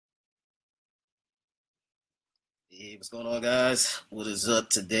Hey, what's going on, guys? What is up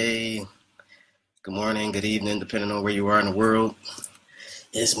today? Good morning, good evening, depending on where you are in the world.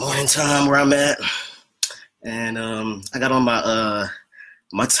 It's morning time where I'm at, and I got on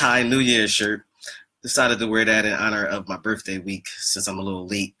my Thai New Year's shirt. Decided to wear that in honor of my birthday week since I'm a little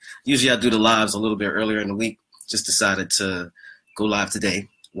late. Usually I do the lives a little bit earlier in the week. Just decided to go live today.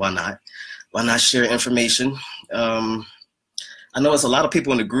 Why not? Why not share information? I know it's a lot of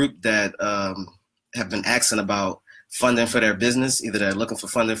people in the group that have been asking about funding for their business. Either they're looking for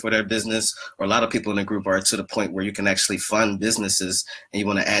funding for their business, or a lot of people in the group are to the point where you can actually fund businesses and you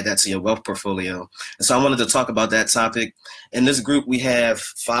want to add that to your wealth portfolio. And so I wanted to talk about that topic. In this group, we have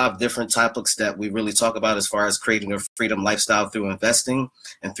 5 different topics that we really talk about as far as creating a freedom lifestyle through investing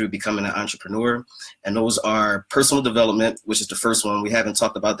and through becoming an entrepreneur. And those are personal development, which is the first one. We haven't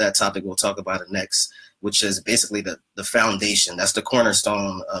talked about that topic. We'll talk about it next, which is basically the foundation. That's the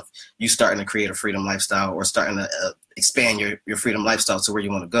cornerstone of you starting to create a freedom lifestyle or starting to expand your freedom lifestyle to where you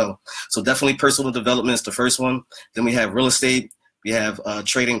want to go. So definitely personal development is the first one. Then we have real estate. We have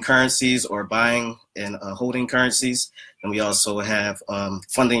trading currencies or buying and holding currencies. And we also have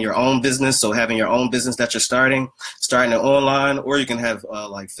funding your own business. So having your own business that you're starting it online, or you can have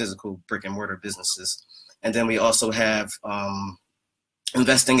like physical brick and mortar businesses. And then we also have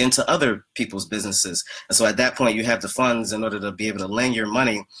investing into other people's businesses. And so at that point, you have the funds in order to be able to lend your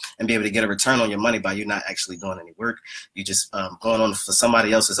money and be able to get a return on your money by you not actually doing any work. You just going on for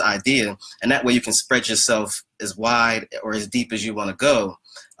somebody else's idea. And that way you can spread yourself as wide or as deep as you want to go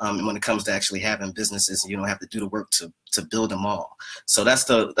when it comes to actually having businesses, and you don't have to do the work to build them all. So that's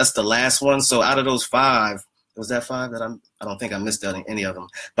the last one. So out of those 5, was that 5 that I don't think I missed any of them.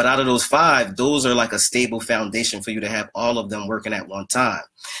 But out of those 5, those are like a stable foundation for you to have all of them working at one time.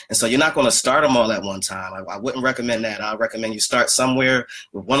 And so you're not going to start them all at one time. I wouldn't recommend that. I recommend you start somewhere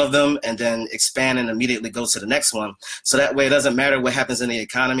with one of them and then expand and immediately go to the next one. So that way it doesn't matter what happens in the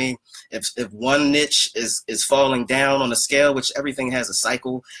economy. If one niche is falling down on the scale, which everything has a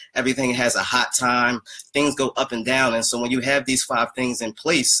cycle, everything has a hot time, things go up and down. And so when you have these 5 things in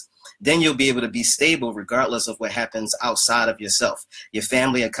place, then you'll be able to be stable regardless of what happens outside of yourself. Your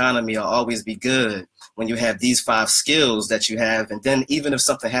family economy will always be good when you have these 5 skills that you have. And then even if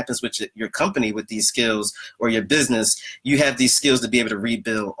something happens with your company with these skills or your business, you have these skills to be able to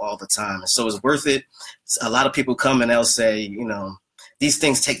rebuild all the time. And so it's worth it. A lot of people come and they'll say, you know, these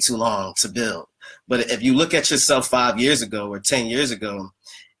things take too long to build. But if you look at yourself 5 years ago or 10 years ago,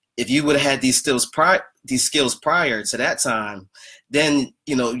 if you would have had these skills prior to that time, then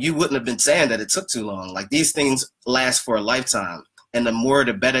you wouldn't have been saying that it took too long. Like, these things last for a lifetime, and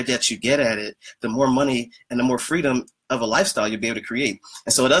the better that you get at it, the more money and the more freedom of a lifestyle you'll be able to create.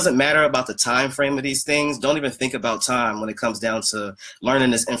 And so it doesn't matter about the time frame of these things. Don't even think about time when it comes down to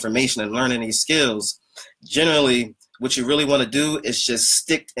learning this information and learning these skills. Generally, what you really want to do is just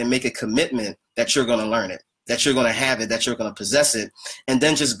stick and make a commitment that you're going to learn it, that you're going to have it, that you're going to possess it, and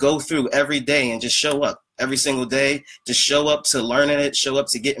then just go through every day and just show up every single day. Just show up to learning it, show up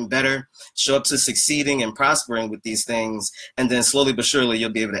to getting better, show up to succeeding and prospering with these things, and then slowly but surely you'll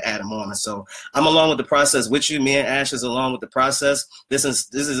be able to add them on. And so I'm along with the process with you. Me and Ash is along with the process. This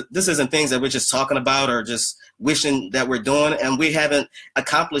isn't things that we're just talking about or just wishing that we're doing, and we haven't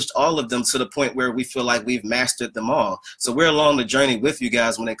accomplished all of them to the point where we feel like we've mastered them all. So we're along the journey with you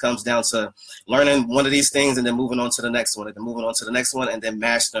guys when it comes down to learning one of these things and then moving on to the next one, and then moving on to the next one, and then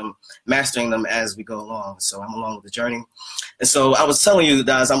mastering them as we go along. So I'm along with the journey. And so I was telling you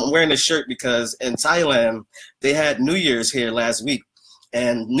guys, I'm wearing this shirt because in Thailand, they had New Year's here last week,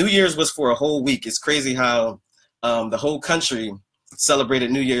 and New Year's was for a whole week. It's crazy how the whole country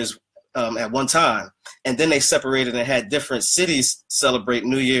celebrated New Year's at one time, and then they separated and had different cities celebrate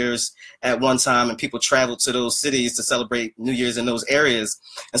New Year's at one time, and people traveled to those cities to celebrate New Year's in those areas.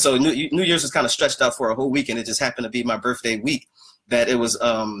 And so New Year's was kind of stretched out for a whole week, and it just happened to be my birthday week that it was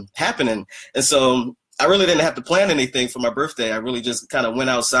happening. And so I really didn't have to plan anything for my birthday. I really just kind of went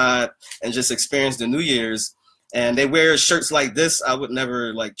outside and just experienced the New Year's. And they wear shirts like this. I would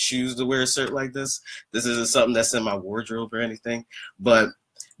never like choose to wear a shirt like this. This isn't something that's in my wardrobe or anything, but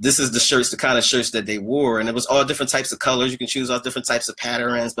this is the kind of shirts that they wore. And it was all different types of colors. You can choose all different types of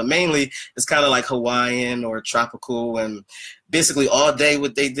patterns, but mainly it's kind of like Hawaiian or tropical. And basically all day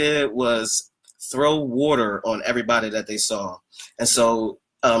what they did was throw water on everybody that they saw. And so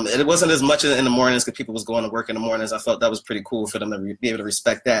it wasn't as much in the mornings because people was going to work in the mornings. I felt that was pretty cool for them to be able to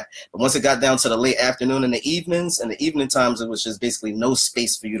respect that. But once it got down to the late afternoon and the evenings, and the evening times, it was just basically no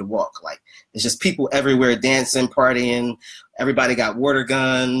space for you to walk. Like, it's just people everywhere dancing, partying. Everybody got water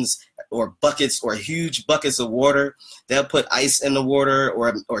guns or buckets or huge buckets of water. They'll put ice in the water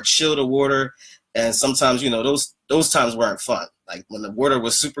or chill the water. And sometimes, those times weren't fun. Like when the water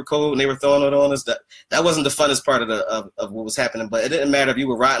was super cold and they were throwing it on us, that wasn't the funnest part of what was happening. But it didn't matter if you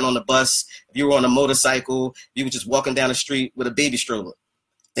were riding on the bus, if you were on a motorcycle, you were just walking down the street with a baby stroller.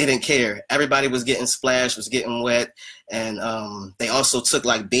 They didn't care. Everybody was getting splashed, was getting wet. And they also took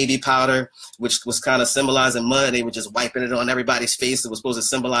like baby powder, which was kind of symbolizing mud. They were just wiping it on everybody's face. It was supposed to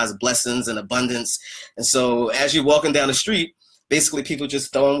symbolize blessings and abundance. And so as you're walking down the street, basically people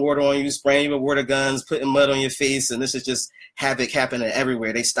just throwing water on you, spraying you with water guns, putting mud on your face. And this is just havoc happening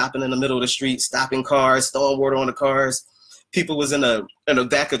everywhere. They stopping in the middle of the street, stopping cars, throwing water on the cars. People was in the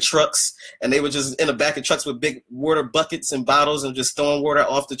back of trucks, and they were just in the back of trucks with big water buckets and bottles and just throwing water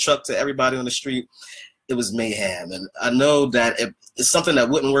off the truck to everybody on the street. It was mayhem. And I know that it's something that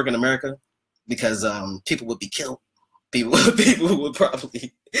wouldn't work in America because people would be killed. People would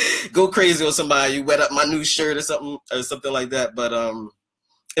probably go crazy on somebody. You wet up my new shirt or something like that. But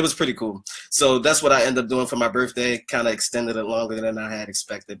it was pretty cool. So that's what I ended up doing for my birthday. Kind of extended it longer than I had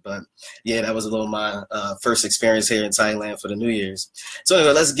expected. But yeah, that was a little my first experience here in Thailand for the New Year's. So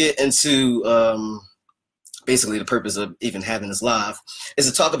anyway, let's get into basically the purpose of even having this live is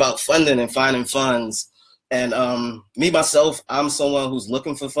to talk about funding and finding funds. And me, myself, I'm someone who's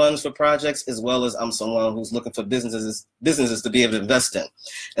looking for funds for projects, as well as I'm someone who's looking for businesses to be able to invest in.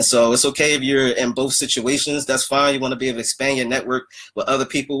 And so it's okay if you're in both situations. That's fine. You want to be able to expand your network with other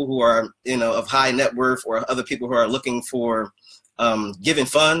people who are, of high net worth, or other people who are looking for giving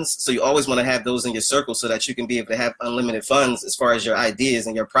funds. So you always want to have those in your circle so that you can be able to have unlimited funds as far as your ideas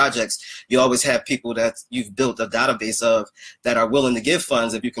and your projects. You always have people that you've built a database of that are willing to give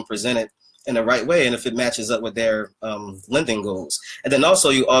funds if you can present it in the right way and if it matches up with their lending goals. And then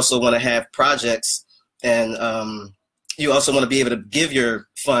also you also want to have projects, and you also want to be able to give your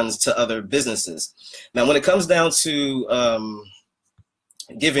funds to other businesses. Now when it comes down to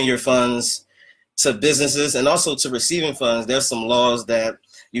giving your funds to businesses and also to receiving funds, there's some laws that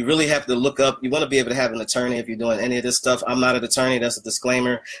you really have to look up. You want to be able to have an attorney if you're doing any of this stuff. I'm not an attorney. That's a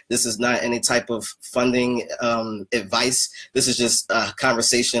disclaimer. This is not any type of funding advice. This is just a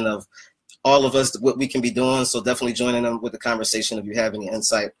conversation of all of us, what we can be doing. So definitely joining them with the conversation if you have any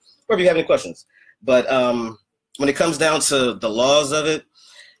insight or if you have any questions. But when it comes down to the laws of it,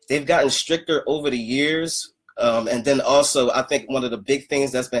 they've gotten stricter over the years. And then also, I think one of the big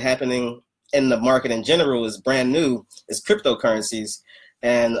things that's been happening in the market in general is brand new is cryptocurrencies.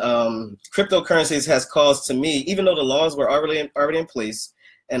 And cryptocurrencies has caused, to me, even though the laws were already in place,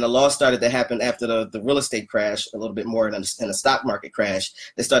 and the law started to happen after the real estate crash, a little bit more in the stock market crash.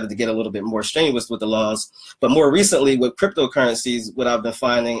 They started to get a little bit more strenuous with the laws. But more recently with cryptocurrencies, what I've been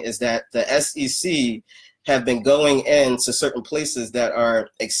finding is that the SEC have been going into certain places that are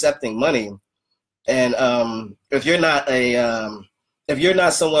accepting money. And if you're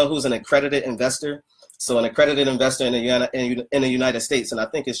not someone who's an accredited investor, so an accredited investor in the United States, and I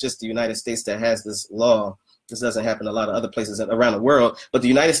think it's just the United States that has this law. This doesn't happen in a lot of other places around the world, but the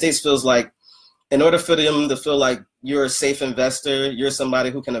United States feels like in order for them to feel like you're a safe investor, you're somebody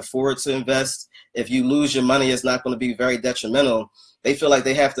who can afford to invest, if you lose your money, it's not going to be very detrimental. They feel like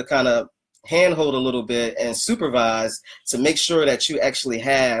they have to kind of handhold a little bit and supervise to make sure that you actually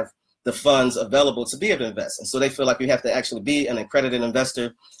have the funds available to be able to invest. And so they feel like you have to actually be an accredited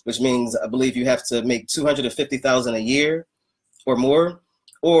investor, which means I believe you have to make $250,000 a year or more,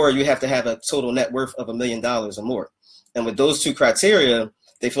 or you have to have a total net worth of $1 million or more. And with those two criteria,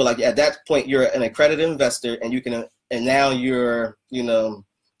 they feel like at that point you're an accredited investor, and you can, and now you're,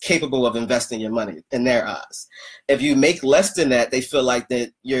 capable of investing your money in their eyes. If you make less than that, they feel like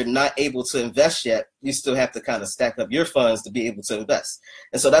that you're not able to invest yet. You still have to kind of stack up your funds to be able to invest.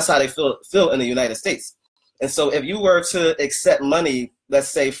 And so that's how they feel in the United States. And so if you were to accept money, let's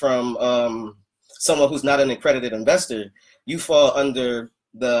say from someone who's not an accredited investor, you fall under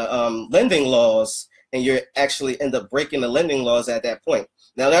the lending laws, and you actually end up breaking the lending laws at that point.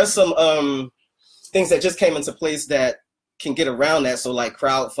 Now there's some things that just came into place that can get around that. So like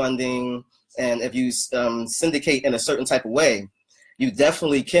crowdfunding, and if you syndicate in a certain type of way, you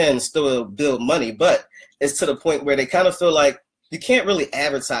definitely can still build money, but it's to the point where they kind of feel like you can't really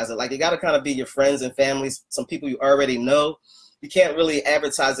advertise it. Like you got to kind of be your friends and families, some people you already know. You can't really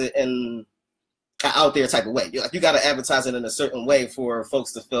advertise it in an out there type of way. You got to advertise it in a certain way for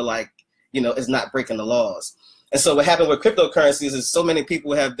folks to feel like, it's not breaking the laws. And so what happened with cryptocurrencies is so many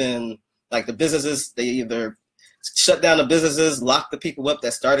people have been, like the businesses, they either shut down the businesses, lock the people up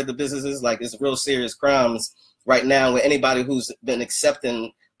that started the businesses. Like it's real serious crimes right now with anybody who's been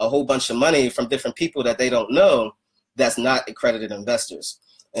accepting a whole bunch of money from different people that they don't know that's not accredited investors.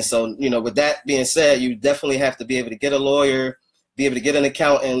 And so, with that being said, you definitely have to be able to get a lawyer, be able to get an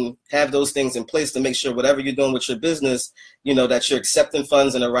account and have those things in place to make sure whatever you're doing with your business, you know, that you're accepting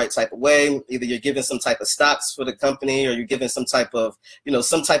funds in the right type of way. Either you're giving some type of stocks for the company, or you're giving some type of, you know,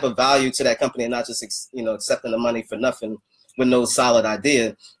 some type of value to that company, and not just, you know, accepting the money for nothing with no solid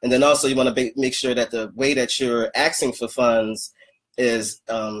idea. And then also you want to make sure that the way that you're asking for funds is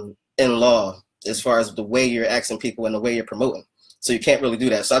in law, as far as the way you're asking people and the way you're promoting. So you can't really do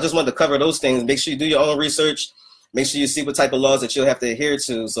that. So I just wanted to cover those things. Make sure you do your own research. Make sure you see what type of laws that you'll have to adhere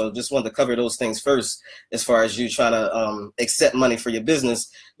to. So just wanted to cover those things first, as far as you trying to accept money for your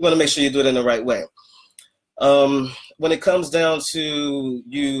business. You want to make sure you do it in the right way. When it comes down to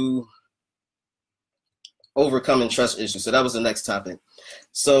you overcoming trust issues, so that was the next topic.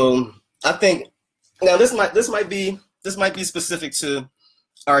 So I think now this might be specific to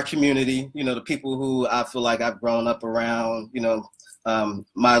our community, you know, the people who I feel like I've grown up around, you know,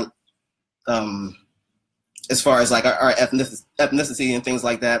 as far as like our ethnicity and things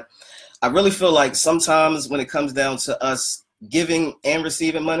like that. I really feel like sometimes when it comes down to us giving and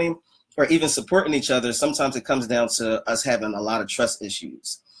receiving money, or even supporting each other, sometimes it comes down to us having a lot of trust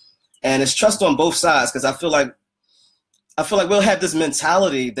issues. And it's trust on both sides, because I feel like we'll have this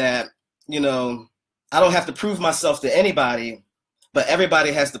mentality that, you know, I don't have to prove myself to anybody, but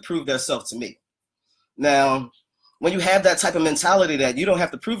everybody has to prove themselves to me. Now, when you have that type of mentality that you don't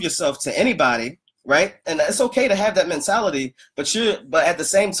have to prove yourself to anybody, right? And it's okay to have that mentality, but at the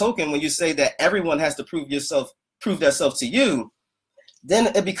same token, when you say that everyone has to prove themselves to you,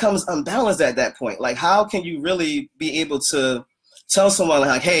 then it becomes unbalanced at that point. Like, how can you really be able to tell someone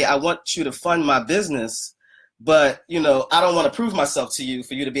like, hey, I want you to fund my business, but, you know, I don't want to prove myself to you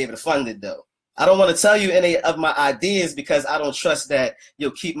for you to be able to fund it though. I don't want to tell you any of my ideas because I don't trust that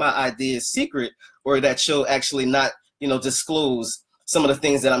you'll keep my ideas secret, or that you'll actually not, you know, disclose some of the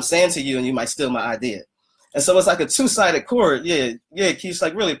things that I'm saying to you, and you might steal my idea. And so it's like a two-sided cord. Yeah, Keith's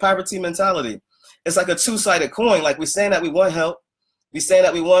like, really, poverty mentality. It's like a two-sided coin. Like, we're saying that we want help. We're saying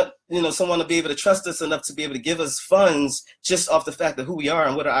that we want, you know, someone to be able to trust us enough to be able to give us funds just off the fact of who we are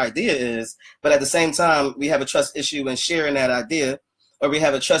and what our idea is. But at the same time, we have a trust issue in sharing that idea, or we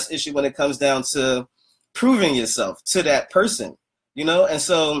have a trust issue when it comes down to proving yourself to that person, you know? And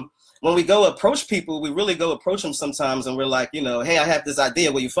so when we go approach people, we really go approach them sometimes, and we're like, you know, hey, I have this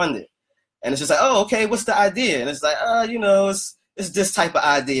idea, will you fund it? And it's just like, oh, okay, what's the idea? And it's like, you know, it's this type of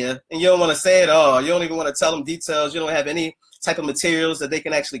idea. And you don't want to say it all. You don't even want to tell them details. You don't have any type of materials that they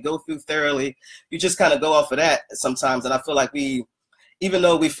can actually go through thoroughly. You just kind of go off of that sometimes. And I feel like even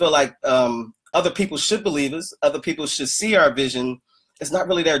though we feel like other people should believe us, other people should see our vision, it's not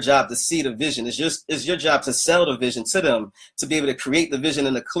really their job to see the vision. It's your job to sell the vision to them, to be able to create the vision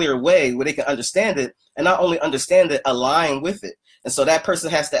in a clear way where they can understand it, and not only understand it, align with it. And so that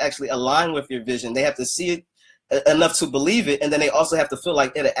person has to actually align with your vision. They have to see it enough to believe it, and then they also have to feel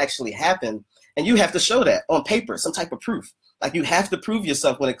like it'll actually happen. And you have to show that on paper, some type of proof. Like, you have to prove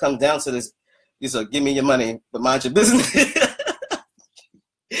yourself when it comes down to this. You say, give me your money, but mind your business.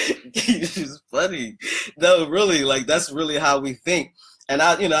 It's funny. No, really, like, that's really how we think. And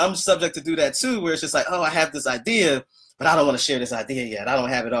I'm subject to do that too, where it's just like, oh, I have this idea, but I don't want to share this idea yet. I don't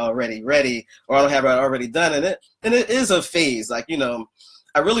have it already ready, or I don't have it already done. And it is a phase. Like, you know,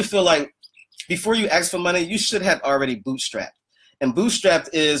 I really feel like before you ask for money, you should have already bootstrapped. And bootstrapped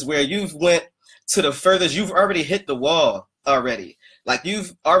is where you've went to the furthest. You've already hit the wall already. Like,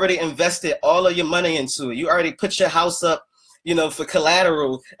 you've already invested all of your money into it. You already put your house up, you know, for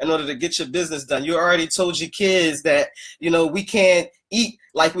collateral in order to get your business done. You already told your kids that, you know, we can't eat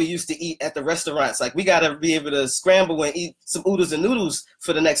like we used to eat at the restaurants. Like, we got to be able to scramble and eat some oodles and noodles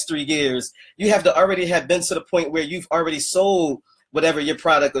for the next 3 years. You have to already have been to the point where you've already sold whatever your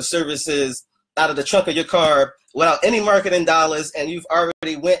product or service is out of the trunk of your car without any marketing dollars, and you've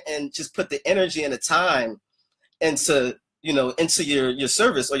already went and just put the energy and the time into, you know, into your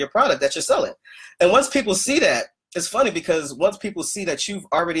service or your product that you're selling. And once people see that, it's funny, because once people see that you've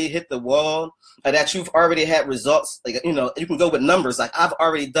already hit the wall, or that you've already had results, like, you know, you can go with numbers. Like, I've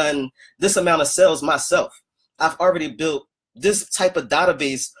already done this amount of sales myself. I've already built this type of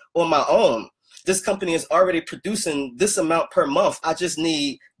database on my own. This company is already producing this amount per month. I just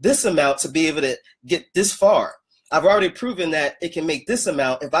need this amount to be able to get this far. I've already proven that it can make this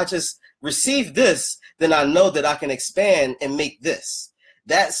amount. If I just receive this, then I know that I can expand and make this.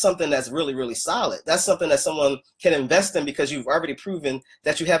 That's something that's really, really solid. That's something that someone can invest in, because you've already proven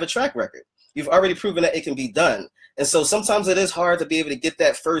that you have a track record. You've already proven that it can be done. And so sometimes it is hard to be able to get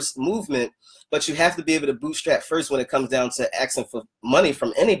that first movement, but you have to be able to bootstrap first when it comes down to asking for money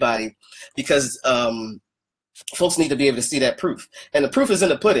from anybody, because folks need to be able to see that proof. And the proof is in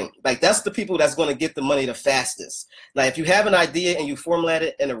the pudding. Like, that's the people that's going to get the money the fastest. Like, if you have an idea and you formulate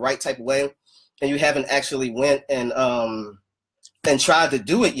it in the right type of way, and you haven't actually went and tried to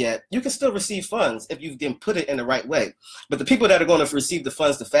do it yet, you can still receive funds if you can put it in the right way. But the people that are going to receive the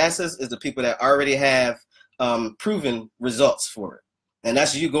funds the fastest is the people that already have proven results for it. And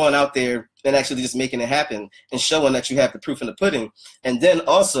that's you going out there and actually just making it happen and showing that you have the proof in the pudding. And then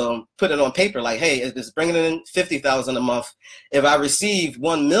also put it on paper, like, hey, it's bringing in $50,000 a month. If I receive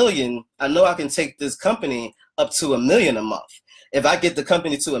 1 million, I know I can take this company up to $1 million a month. If I get the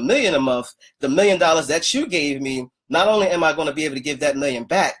company to $1 million a month, the $1 million that you gave me, not only am I going to be able to give that $1 million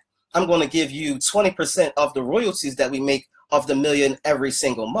back, I'm going to give you 20% of the royalties that we make off the $1 million every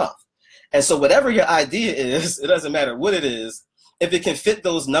single month. And so whatever your idea is, it doesn't matter what it is, if it can fit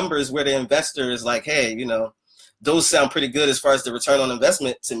those numbers where the investor is like, hey, you know, those sound pretty good as far as the return on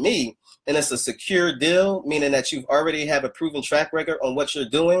investment to me, and it's a secure deal, meaning that you already have a proven track record on what you're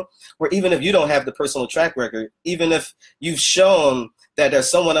doing, or even if you don't have the personal track record, even if you've shown that there's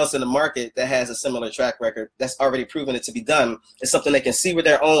someone else in the market that has a similar track record that's already proven it to be done, it's something they can see with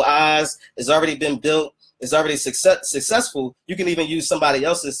their own eyes, it's already been built, it's already successful, you can even use somebody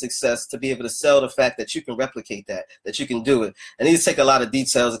else's success to be able to sell the fact that you can replicate that you can do it. And these take a lot of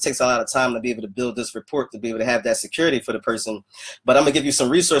details. It takes a lot of time to be able to build this report, to be able to have that security for the person. But I'm gonna give you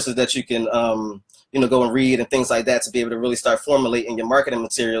some resources that you can you know, go and read and things like that to be able to really start formulating your marketing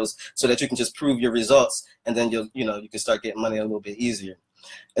materials so that you can just prove your results, and then you can start getting money a little bit easier.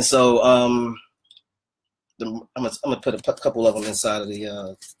 And so I'm gonna put a couple of them inside of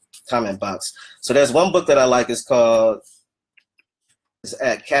the comment box. So there's one book that I like. It's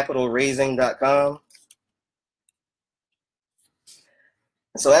at capitalraising.com.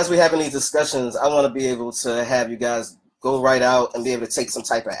 So as we're having these discussions, I want to be able to have you guys go right out and be able to take some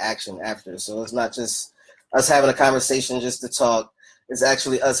type of action after. So it's not just us having a conversation just to talk. It's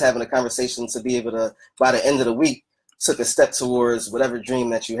actually us having a conversation to be able to, by the end of the week, took a step towards whatever dream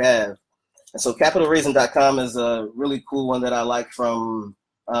that you have. And so capitalraising.com is a really cool one that I like from,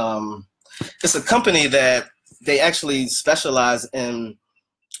 it's a company that they actually specialize in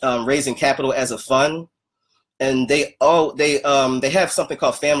raising capital as a fund. And they have something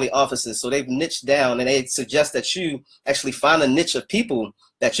called family offices. So they've niched down, and they suggest that you actually find a niche of people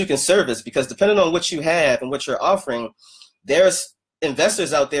that you can service, because depending on what you have and what you're offering, there's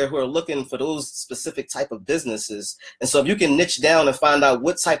investors out there who are looking for those specific type of businesses. And so if you can niche down and find out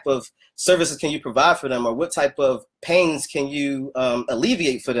what type of services can you provide for them, or what type of pains can you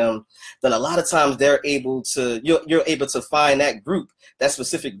alleviate for them, then a lot of times you're able to find that group, that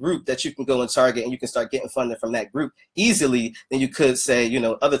specific group that you can go and target, and you can start getting funding from that group easily than you could, say,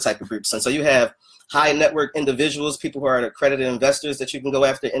 other type of groups. And so you have high network individuals, people who are accredited investors that you can go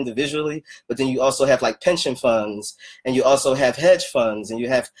after individually, but then you also have like pension funds, and you also have hedge funds, and you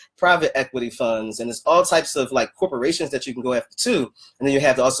have private equity funds, and there's all types of like corporations that you can go after too. And then you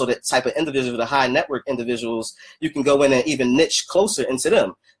have also that type of individual, the high network individuals, you can go in and even niche closer into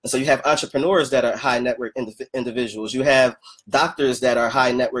them. And so you have entrepreneurs that are high network individuals. You have doctors that are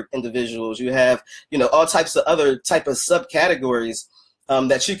high network individuals. You have, all types of other type of subcategories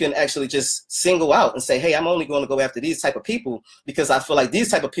that you can actually just single out and say, hey, I'm only going to go after these type of people because I feel like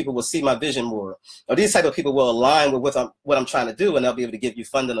these type of people will see my vision more, or these type of people will align with what I'm trying to do, and they'll be able to give you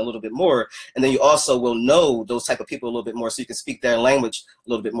funding a little bit more. And then you also will know those type of people a little bit more, so you can speak their language a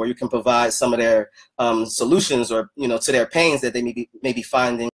little bit more. You can provide some of their solutions, or to their pains that they may be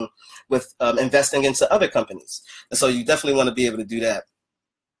finding with investing into other companies. And so you definitely want to be able to do that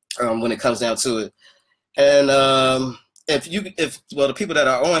when it comes down to it. And the people that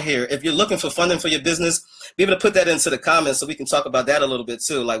are on here, if you're looking for funding for your business, be able to put that into the comments so we can talk about that a little bit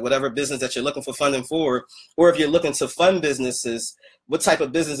too, like whatever business that you're looking for funding for, or if you're looking to fund businesses, what type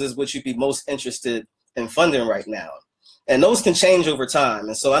of businesses would you be most interested in funding right now? And those can change over time.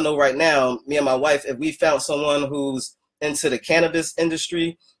 And so I know right now, me and my wife, if we found someone who's into the cannabis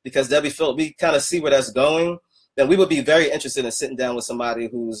industry, because we kind of see where that's going, then we would be very interested in sitting down with somebody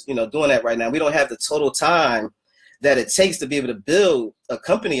who's doing that right now. We don't have the total time that it takes to be able to build a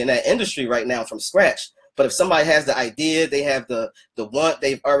company in that industry right now from scratch. But if somebody has the idea, they have the want,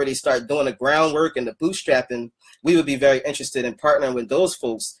 they've already started doing the groundwork and the bootstrapping, we would be very interested in partnering with those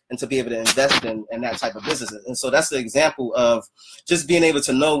folks and to be able to invest in that type of business. And so that's the example of just being able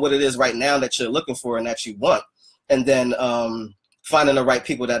to know what it is right now that you're looking for and that you want, and then finding the right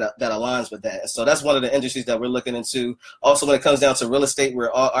people that aligns with that. So that's one of the industries that we're looking into. Also, when it comes down to real estate,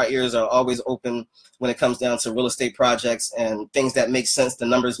 our ears are always open when it comes down to real estate projects and things that make sense, the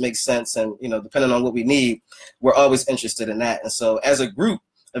numbers make sense, and depending on what we need, we're always interested in that. And so as a group,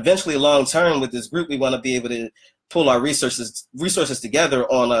 eventually long term with this group, we want to be able to pull our resources together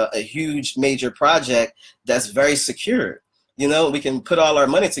on a huge major project that's very secure. You know, we can put all our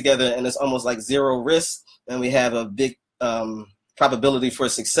money together and it's almost like zero risk, and we have a big probability for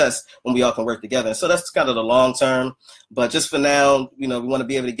success when we all can work together. So that's kind of the long term. But just for now, you know, we want to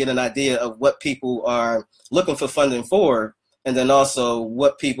be able to get an idea of what people are looking for funding for, and then also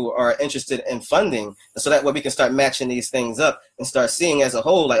what people are interested in funding. And so that way we can start matching these things up and start seeing as a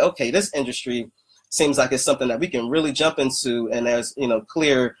whole, like, okay, this industry seems like it's something that we can really jump into, and there's, you know,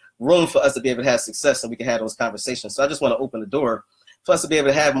 clear room for us to be able to have success, and we can have those conversations. So I just want to open the door for us to be able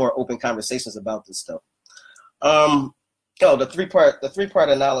to have more open conversations about this stuff. The three-part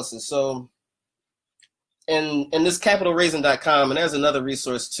analysis. So in this capitalraising.com, and there's another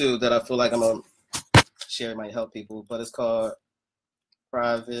resource too that I feel like I'm gonna share, might help people, but it's called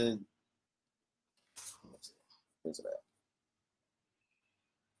private. Where's it at?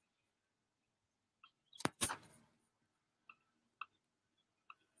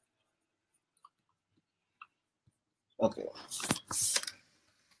 Okay.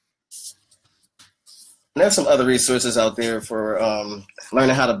 And there's some other resources out there for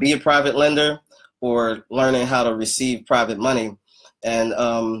learning how to be a private lender or learning how to receive private money.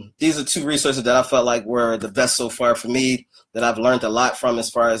 And these are two resources that I felt like were the best so far for me, that I've learned a lot from,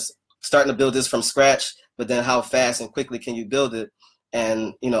 as far as starting to build this from scratch, but then how fast and quickly can you build it,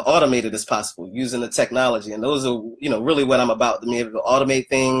 and, you know, automate it as possible using the technology. And those are, you know, really what I'm about, to be able to automate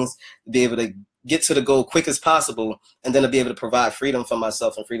things, to be able to get to the goal quick as possible, and then to be able to provide freedom for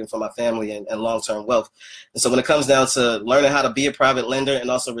myself and freedom for my family, and long-term wealth. And so when it comes down to learning how to be a private lender and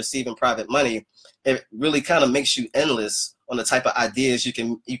also receiving private money, it really kind of makes you endless on the type of ideas you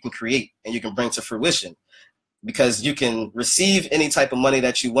can create and you can bring to fruition, because you can receive any type of money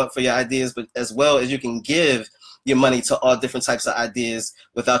that you want for your ideas, but as well as you can give your money to all different types of ideas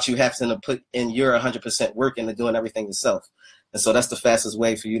without you having to put in your 100% work into doing everything yourself. And so that's the fastest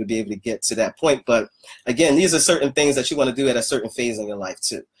way for you to be able to get to that point. But again, these are certain things that you want to do at a certain phase in your life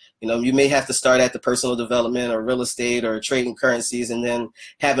too. You know, you may have to start at the personal development or real estate or trading currencies, and then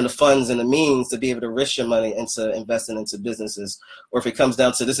having the funds and the means to be able to risk your money into investing into businesses. Or if it comes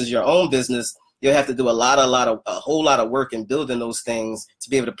down to this is your own business, you'll have to do a whole lot of work in building those things to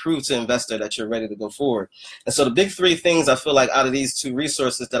be able to prove to an investor that you're ready to go forward. And so the big three things I feel like out of these two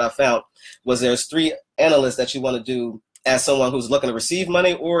resources that I found was there's three analysts that you want to do as someone who's looking to receive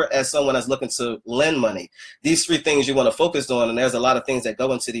money or as someone that's looking to lend money. These three things you want to focus on, and there's a lot of things that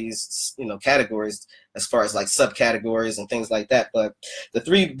go into these, you know, categories as far as like subcategories and things like that. But the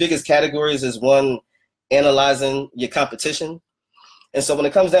three biggest categories is, one, analyzing your competition. And so when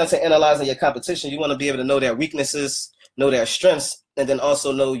it comes down to analyzing your competition, you want to be able to know their weaknesses, know their strengths, and then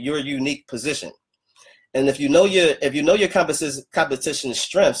also know your unique position. And if you know your competition's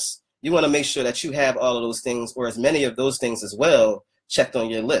strengths, you want to make sure that you have all of those things, or as many of those things as well, checked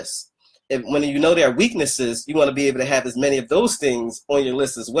on your list. When you know their weaknesses, you want to be able to have as many of those things on your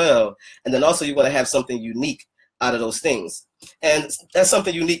list as well. And then also you want to have something unique out of those things. And that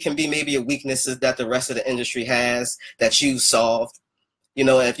something unique can be maybe a weakness that the rest of the industry has that you've solved. You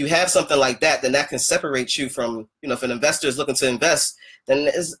know, if you have something like that, then that can separate you from, you know, if an investor is looking to invest, then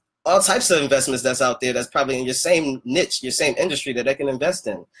there's all types of investments that's out there that's probably in your same niche, your same industry that they can invest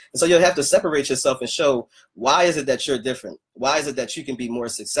in. And so you'll have to separate yourself and show, why is it that you're different? Why is it that you can be more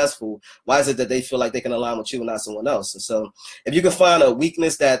successful? Why is it that they feel like they can align with you and not someone else? And so if you can find a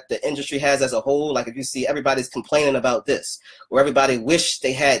weakness that the industry has as a whole, like if you see everybody's complaining about this, or everybody wish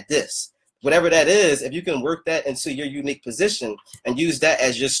they had this, whatever that is, if you can work that into your unique position and use that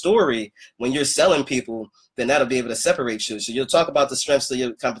as your story when you're selling people, then that'll be able to separate you. So you'll talk about the strengths of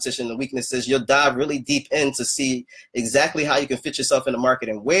your competition and weaknesses. You'll dive really deep in to see exactly how you can fit yourself in the market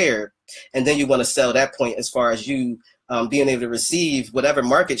and where. And then you want to sell that point as far as you being able to receive whatever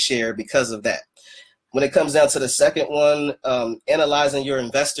market share because of that. When it comes down to the second one, analyzing your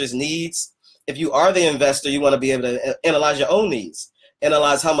investors' needs. If you are the investor, you want to be able to analyze your own needs.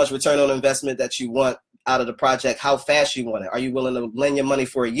 Analyze how much return on investment that you want out of the project, how fast you want it. Are you willing to lend your money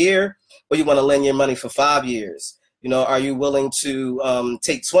for a year, or you want to lend your money for 5 years? You know, are you willing to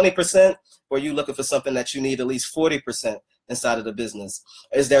take 20%, or are you looking for something that you need at least 40% inside of the business?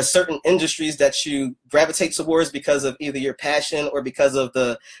 Is there certain industries that you gravitate towards because of either your passion or because of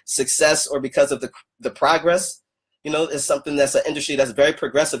the success or because of the progress? You know, it's something that's an industry that's very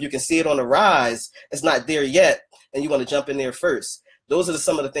progressive. You can see it on the rise. It's not there yet, and you want to jump in there first. Those are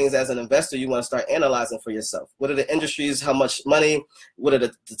some of the things as an investor you want to start analyzing for yourself. What are the industries? How much money? What are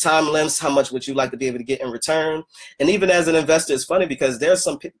the time limits? How much would you like to be able to get in return? And even as an investor, it's funny because there's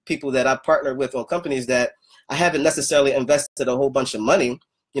some people that I partner with on companies that I haven't necessarily invested a whole bunch of money,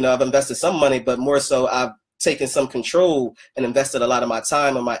 I've invested some money, but more so I've taken some control and invested a lot of my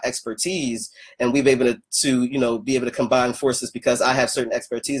time and my expertise, and we've able to be able to combine forces because I have certain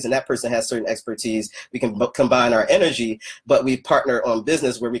expertise and that person has certain expertise. We can combine our energy, but we partner on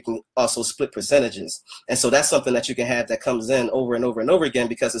business where we can also split percentages. And so that's something that you can have that comes in over and over and over again,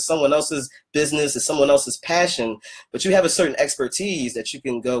 because it's someone else's business, it's someone else's passion, but you have a certain expertise that you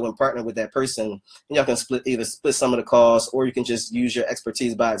can go and partner with that person, and y'all can either split some of the costs, or you can just use your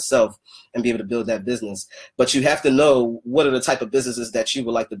expertise by itself and be able to build that business. But you have to know what are the type of businesses that you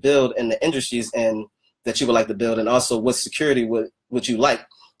would like to build and the industries and that you would like to build, and also what security would you like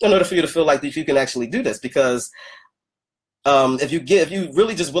in order for you to feel like that you can actually do this. Because if you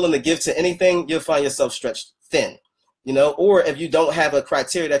really just willing to give to anything, you'll find yourself stretched thin, or if you don't have a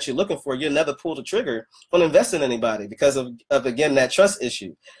criteria that you're looking for, you'll never pull the trigger on investing in anybody because of again, that trust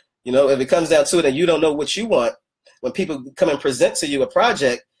issue. If it comes down to it and you don't know what you want, when people come and present to you a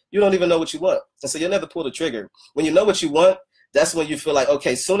project, you don't even know what you want. And so you'll never pull the trigger. When you know what you want, that's when you feel like,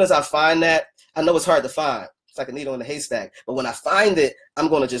 okay, as soon as I find that, I know it's hard to find. It's like a needle in a haystack. But when I find it, I'm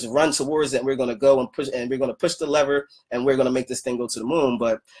going to just run towards it, and we're going to go and push, and we're going to push the lever, and we're going to make this thing go to the moon.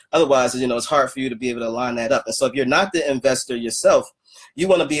 But otherwise, it's hard for you to be able to line that up. And so if you're not the investor yourself, you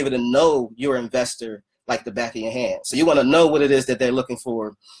want to be able to know your investor like the back of your hand. So you want to know what it is that they're looking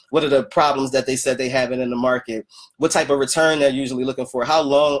for. What are the problems that they said they have in the market? What type of return they're usually looking for? How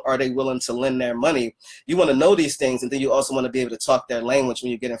long are they willing to lend their money? You want to know these things, and then you also want to be able to talk their language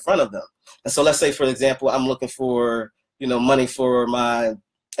when you get in front of them. And so let's say, for example, I'm looking for money for my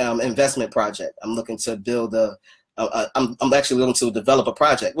investment project. I'm looking to build I'm actually looking to develop a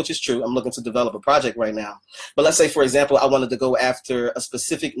project, which is true. I'm looking to develop a project right now. But let's say, for example, I wanted to go after a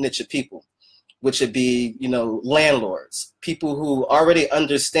specific niche of people, which would be, landlords, people who already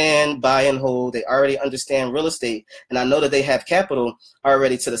understand buy and hold, they already understand real estate, and I know that they have capital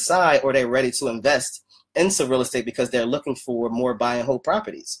already to the side, or they're ready to invest into real estate because they're looking for more buy and hold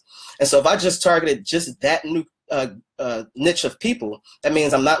properties. And so if I just targeted just that new niche of people, that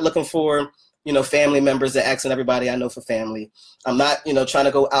means I'm not looking for, family members that asking everybody I know for family. I'm not, trying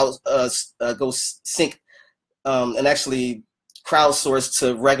to go out, go sync and actually crowdsource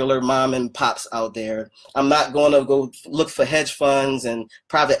to regular mom and pops out there. I'm not going to go look for hedge funds and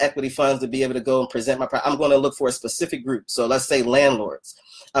private equity funds to be able to go and present my I'm going to look for a specific group. So let's say landlords.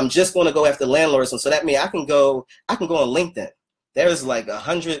 I'm just going to go after landlords. And so that means I can go on LinkedIn. There's like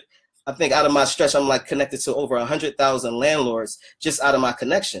 100, I think out of my stretch, I'm like connected to over 100,000 landlords just out of my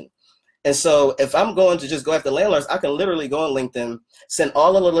connection. And so if I'm going to just go after landlords, I can literally go on LinkedIn, send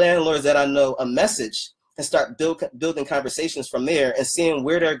all of the landlords that I know a message, and start building conversations from there and seeing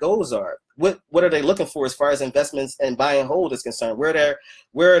where their goals are. What are they looking for as far as investments and buy and hold is concerned? Where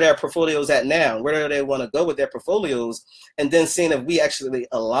are their portfolios at now? Where do they want to go with their portfolios? And then seeing if we actually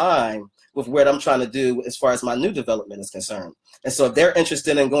align with what I'm trying to do as far as my new development is concerned. And so if they're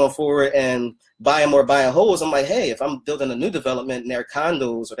interested in going forward and buying more buy and holds, I'm like, hey, if I'm building a new development in their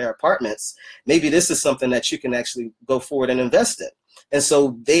condos or their apartments, maybe this is something that you can actually go forward and invest in. And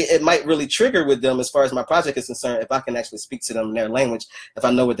so it might really trigger with them as far as my project is concerned if I can actually speak to them in their language, if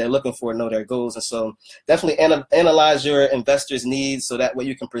I know what they're looking for, know their goals. And so definitely analyze your investors' needs so that way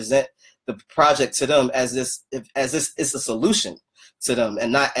you can present the project to them as this is a solution to them,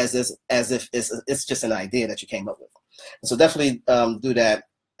 and not as if it's just an idea that you came up with. And so definitely do that.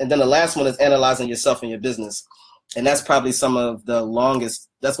 And then the last one is analyzing yourself and your business. And that's probably that's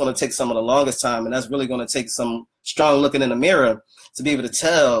going to take some of the longest time. And that's really going to take some strong looking in the mirror to be able to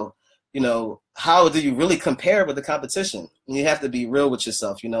tell, how do you really compare with the competition? And you have to be real with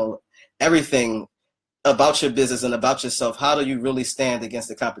yourself, everything about your business and about yourself. How do you really stand against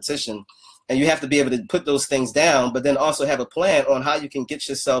the competition? And you have to be able to put those things down, but then also have a plan on how you can get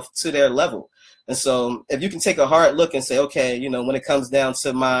yourself to their level. And so if you can take a hard look and say, okay, when it comes down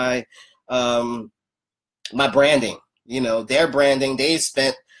to my branding, their branding, they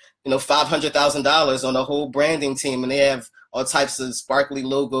spent, $500,000 on a whole branding team, and they have all types of sparkly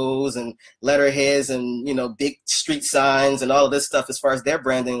logos and letterheads and, big street signs and all of this stuff as far as their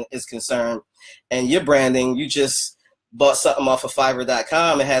branding is concerned. And your branding, you just bought something off of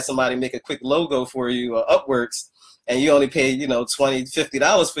Fiverr.com and had somebody make a quick logo for you, or Upworks, and you only paid, $20,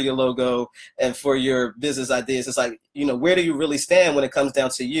 $50 for your logo and for your business ideas. It's like, where do you really stand when it comes down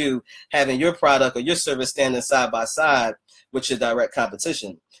to you having your product or your service standing side by side with your direct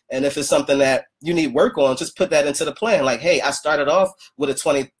competition? And if it's something that you need work on, just put that into the plan. Like, hey, I started off with a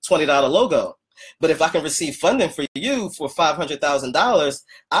 $20 logo. But if I can receive funding for you for $500,000,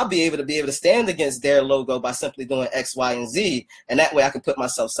 I'll be able to stand against their logo by simply doing X, Y, and Z. And that way I can put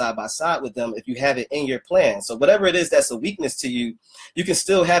myself side by side with them if you have it in your plan. So whatever it is that's a weakness to you, you can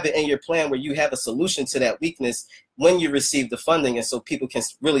still have it in your plan where you have a solution to that weakness when you receive the funding. And so people can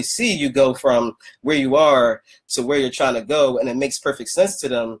really see you go from where you are to where you're trying to go. And it makes perfect sense to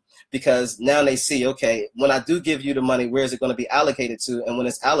them, because now they see, okay, when I do give you the money, where is it going to be allocated to? And when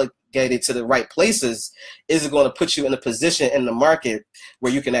it's allocated to the right places, is it going to put you in a position in the market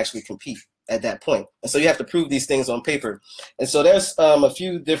where you can actually compete at that point? And so you have to prove these things on paper. And so there's a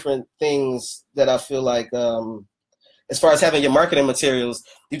few different things that I feel like, as far as having your marketing materials,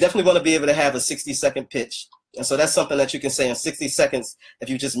 you definitely want to be able to have a 60-second pitch. And so that's something that you can say in 60 seconds. If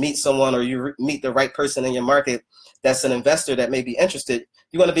you just meet someone or you meet the right person in your market that's an investor that may be interested,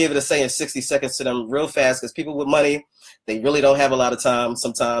 you want to be able to say in 60 seconds to them real fast, because people with money, they really don't have a lot of time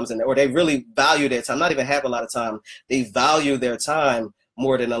sometimes, or they really value their time. Not even have a lot of time. They value their time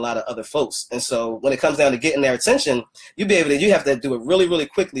more than a lot of other folks. And so when it comes down to getting their attention, you have to do it really, really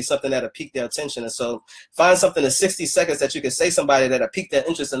quickly, something that'll pique their attention. And so find something in 60 seconds that you can say somebody that'll pique their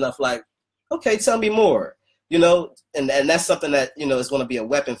interest enough, like, okay, tell me more. And that's something that, is going to be a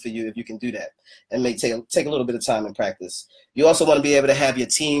weapon for you if you can do that, and may take a little bit of time and practice. You also want to be able to have your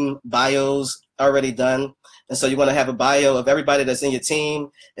team bios already done. And so you want to have a bio of everybody that's in your team.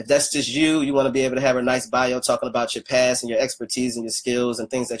 If that's just you want to be able to have a nice bio talking about your past and your expertise and your skills and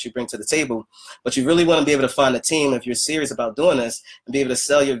things that you bring to the table. But you really want to be able to find a team, if you're serious about doing this, and be able to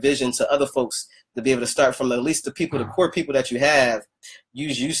sell your vision to other folks, to be able to start from at least the core people that you have,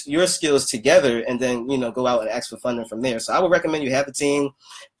 use your skills together, and then, go out and ask for funding from there. So I would recommend you have a team,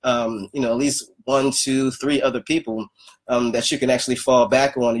 at least 1, 2, 3 other people that you can actually fall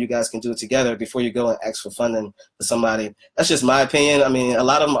back on. You guys can do it together before you go and ask for funding for somebody. That's just my opinion. I mean, a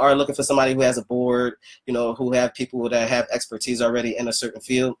lot of them are looking for somebody who has a board, who have people that have expertise already in a certain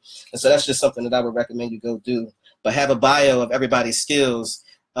field. And so that's just something that I would recommend you go do. But have a bio of everybody's skills,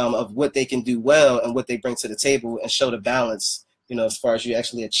 of what they can do well and what they bring to the table, and show the balance, as far as you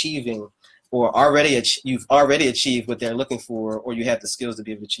actually achieving, or you've already achieved what they're looking for, or you have the skills to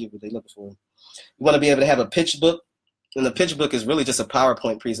be able to achieve what they're looking for. You want to be able to have a pitch book. And the pitch book is really just a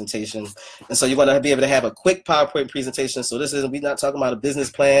PowerPoint presentation. And so you want to be able to have a quick PowerPoint presentation. So we're not talking about a business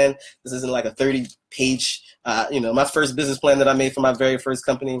plan. This isn't like a 30-page, my first business plan that I made for my very first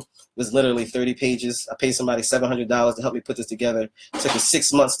company was literally 30 pages. I paid somebody $700 to help me put this together. It took us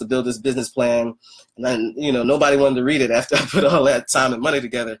 6 months to build this business plan. And then, nobody wanted to read it after I put all that time and money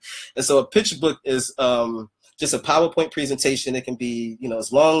together. And so a pitch book is, just a PowerPoint presentation. It can be,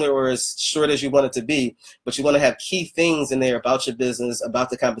 as long or as short as you want it to be, but you want to have key things in there about your business, about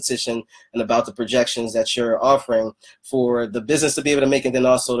the competition, and about the projections that you're offering for the business to be able to make, and then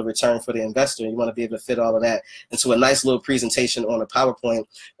also the return for the investor. You want to be able to fit all of that into a nice little presentation on a PowerPoint,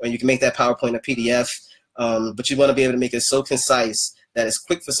 or you can make that PowerPoint a PDF, but you want to be able to make it so concise that it's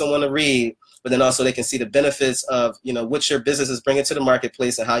quick for someone to read, but then also they can see the benefits of, what your business is bringing to the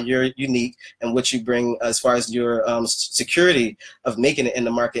marketplace, and how you're unique, and what you bring as far as your security of making it in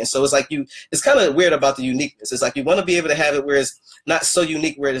the market. And so it's like it's kind of weird about the uniqueness. It's like you want to be able to have it where it's not so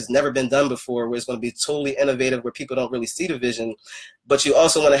unique, where it has never been done before, where it's going to be totally innovative, where people don't really see the vision, but you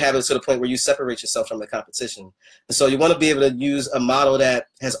also want to have it to the point where you separate yourself from the competition. And so you want to be able to use a model that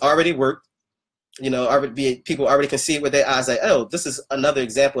has already worked. People already can see it with their eyes, like, oh, this is another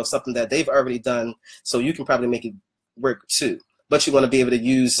example of something that they've already done, so you can probably make it work too. But you want to be able to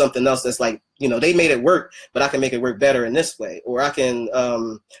use something else that's like, they made it work, but I can make it work better in this way, or I can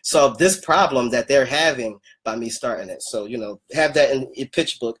solve this problem that they're having by me starting it. So, have that in your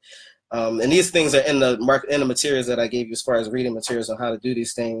pitch book. And these things are in the materials that I gave you as far as reading materials on how to do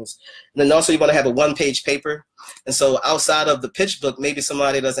these things. And then also you want to have a 1-page paper. And so outside of the pitch book, maybe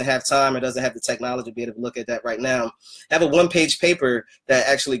somebody doesn't have time or doesn't have the technology to be able to look at that right now. Have a 1-page paper that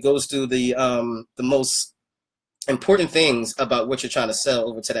actually goes through the most important things about what you're trying to sell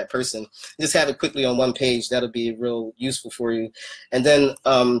over to that person. Just have it quickly on 1 page. That'll be real useful for you. And then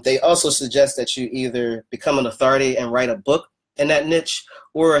they also suggest that you either become an authority and write a book in that niche,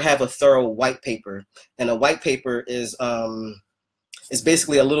 or have a thorough white paper. And a white paper is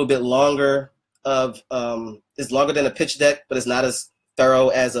basically a little bit longer it's longer than a pitch deck, but it's not as thorough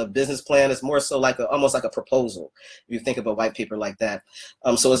as a business plan. It's more so like almost like a proposal. If you think of a white paper like that.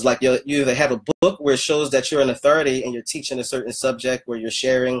 So it's like you either have a book where it shows that you're an authority and you're teaching a certain subject, where you're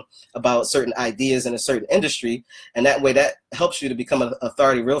sharing about certain ideas in a certain industry, and that way that helps you to become an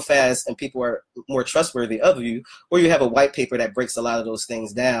authority real fast and people are more trustworthy of you, or you have a white paper that breaks a lot of those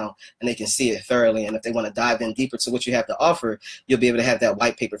things down and they can see it thoroughly, and if they want to dive in deeper to what you have to offer, you'll be able to have that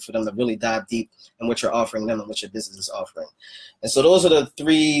white paper for them to really dive deep in what you're offering them and what your business is offering. And so those are the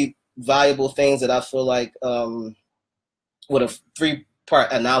three valuable things that I feel like, with a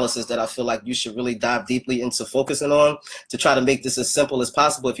three-part analysis that I feel like you should really dive deeply into focusing on to try to make this as simple as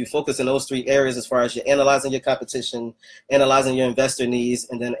possible. If you focus in those three areas, as far as you're analyzing your competition, analyzing your investor needs,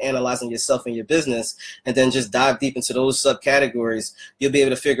 and then analyzing yourself and your business, and then just dive deep into those subcategories, you'll be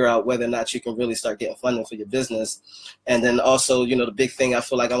able to figure out whether or not you can really start getting funding for your business. And then also, you know, the big thing I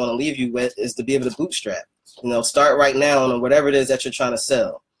feel like I want to leave you with is to be able to bootstrap. You know, start right now on whatever it is that you're trying to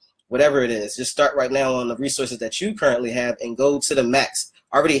sell. Whatever it is, just start right now on the resources that you currently have and go to the max.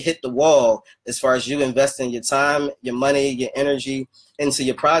 Already hit the wall as far as you investing your time, your money, your energy into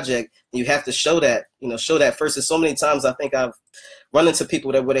your project. You have to show that, you know, show that first. And so many times I think I've run into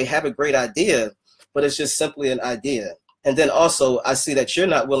people that where they have a great idea, but it's just simply an idea. And then also I see that you're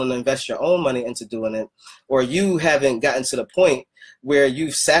not willing to invest your own money into doing it, or you haven't gotten to the point where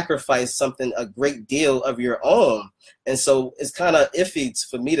you've sacrificed something, a great deal of your own. And so it's kind of iffy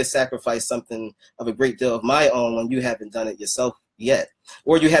for me to sacrifice something of a great deal of my own when you haven't done it yourself yet,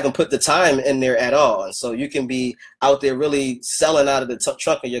 or you haven't put the time in there at all. And so you can be out there really selling out of the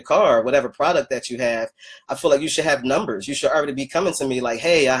trunk of your car, whatever product that you have. I feel like you should have numbers. You should already be coming to me like,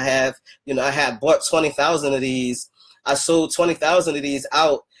 hey, I have bought 20,000 of these. I sold 20,000 of these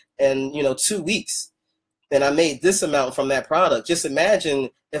out in, 2 weeks. And I made this amount from that product. Just imagine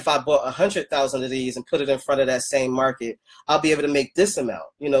if I bought 100,000 of these and put it in front of that same market, I'll be able to make this amount.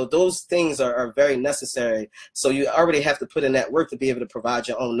 Those things are very necessary. So you already have to put in that work to be able to provide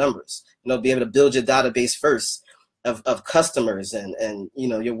your own numbers, be able to build your database first of customers and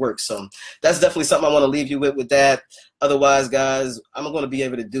your work. So that's definitely something I want to leave you with that. Otherwise, guys, I'm going to be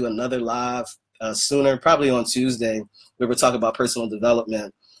able to do another live sooner, probably on Tuesday, where we're talking about personal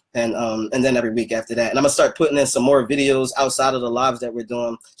development. And then every week after that. And I'm gonna start putting in some more videos outside of the lives that we're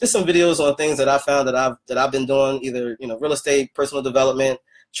doing. Just some videos on things that I found that I've been doing, either real estate, personal development,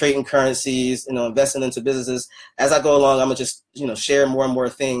 trading currencies, investing into businesses. As I go along, I'm gonna just share more and more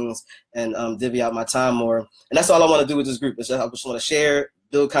things and divvy out my time more. And that's all I want to do with this group. I just want to share,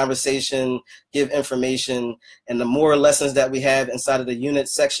 build conversation, give information, and the more lessons that we have inside of the unit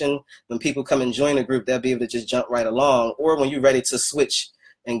section, when people come and join the group, they'll be able to just jump right along. Or when you're ready to switch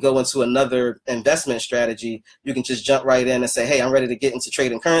and go into another investment strategy, you can just jump right in and say, hey, I'm ready to get into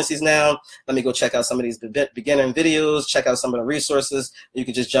trading currencies now. Let me go check out some of these beginner videos, check out some of the resources. You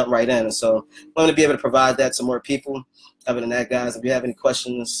can just jump right in. And so I'm going to be able to provide that to more people. Other than that, guys, if you have any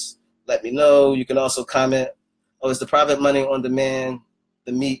questions, let me know. You can also comment. Oh, is the private money on demand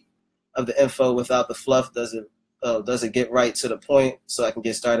the meat of the info without the fluff? Does it get right to the point so I can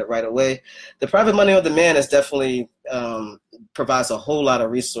get started right away? The private money on demand is definitely provides a whole lot of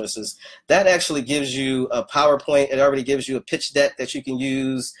resources. That actually gives you a PowerPoint. It already gives you a pitch deck that you can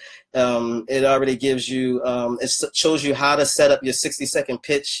use. It already gives you, it shows you how to set up your 60-second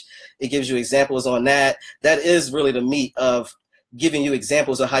pitch. It gives you examples on that. That is really the meat of giving you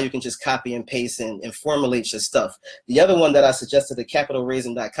examples of how you can just copy and paste and formulate your stuff. The other one that I suggested, the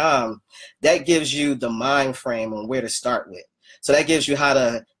capitalraising.com, that gives you the mind frame on where to start with. So that gives you how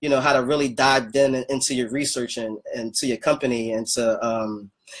to, how to really dive in into your research and to your company and to,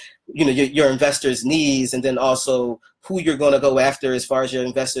 your investors' needs, and then also who you're going to go after as far as your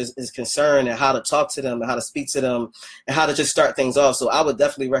investors is concerned, and how to talk to them and how to speak to them and how to just start things off. So I would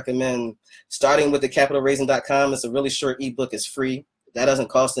definitely recommend starting with the capitalraising.com. It's a really short ebook. It's free. That doesn't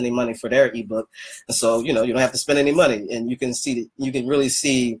cost any money for their ebook. And so, you don't have to spend any money, and you can really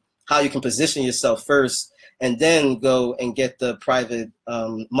see how you can position yourself first, and then go and get the private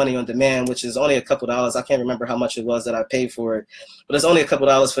money on demand, which is only a couple dollars. I can't remember how much it was that I paid for it, but it's only a couple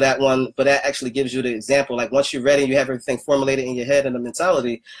dollars for that one. But that actually gives you the example. Like once you're ready, you have everything formulated in your head and the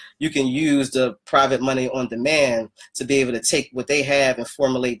mentality, you can use the private money on demand to be able to take what they have and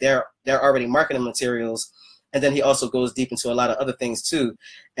formulate their already marketing materials. And then he also goes deep into a lot of other things too.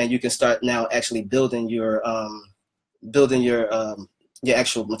 And you can start now actually building your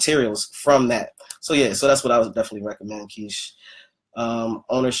actual materials from that. So yeah, so that's what I would definitely recommend, Keish.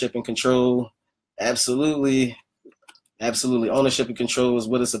 Ownership and control, absolutely. Ownership and control is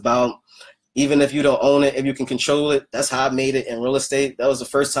what it's about. Even if you don't own it, if you can control it, that's how I made it in real estate. That was the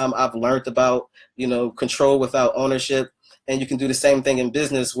first time I've learned about, control without ownership. And you can do the same thing in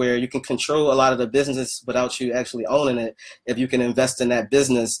business, where you can control a lot of the business without you actually owning it. If you can invest in that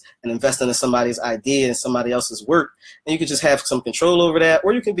business and invest into somebody's idea and somebody else's work, and you can just have some control over that.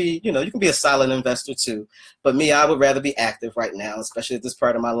 Or you can be, you can be a silent investor too. But me, I would rather be active right now, especially at this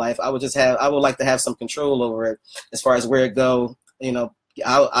part of my life. I would like to have some control over it as far as where it go.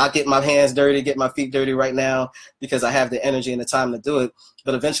 I'll get my hands dirty, get my feet dirty right now, because I have the energy and the time to do it.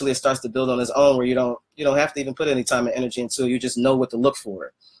 But eventually it starts to build on its own, where you don't have to even put any time and energy into it. You just know what to look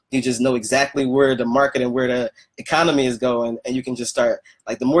for. You just know exactly where the market and where the economy is going, and you can just start,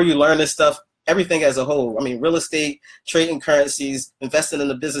 like, the more you learn this stuff, everything as a whole. I mean, real estate, trading currencies, investing in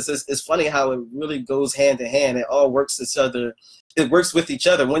the businesses, it's funny how it really goes hand in hand. It all works each other. It works with each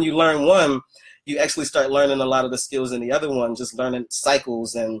other. When you learn one, you actually start learning a lot of the skills in the other one, just learning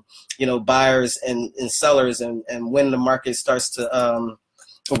cycles and, buyers and sellers, and when the market starts to,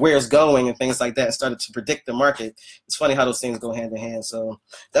 where it's going and things like that, started to predict the market. It's funny how those things go hand in hand. So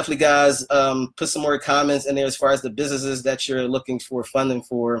definitely, guys, put some more comments in there as far as the businesses that you're looking for funding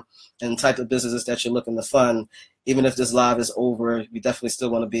for, and type of businesses that you're looking to fund. Even if this live is over, we definitely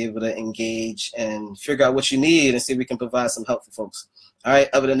still want to be able to engage and figure out what you need and see if we can provide some help for folks. All right,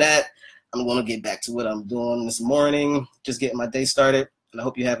 other than that, I'm going to get back to what I'm doing this morning, just getting my day started, and I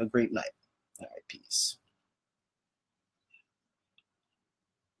hope you have a great night. All right, peace.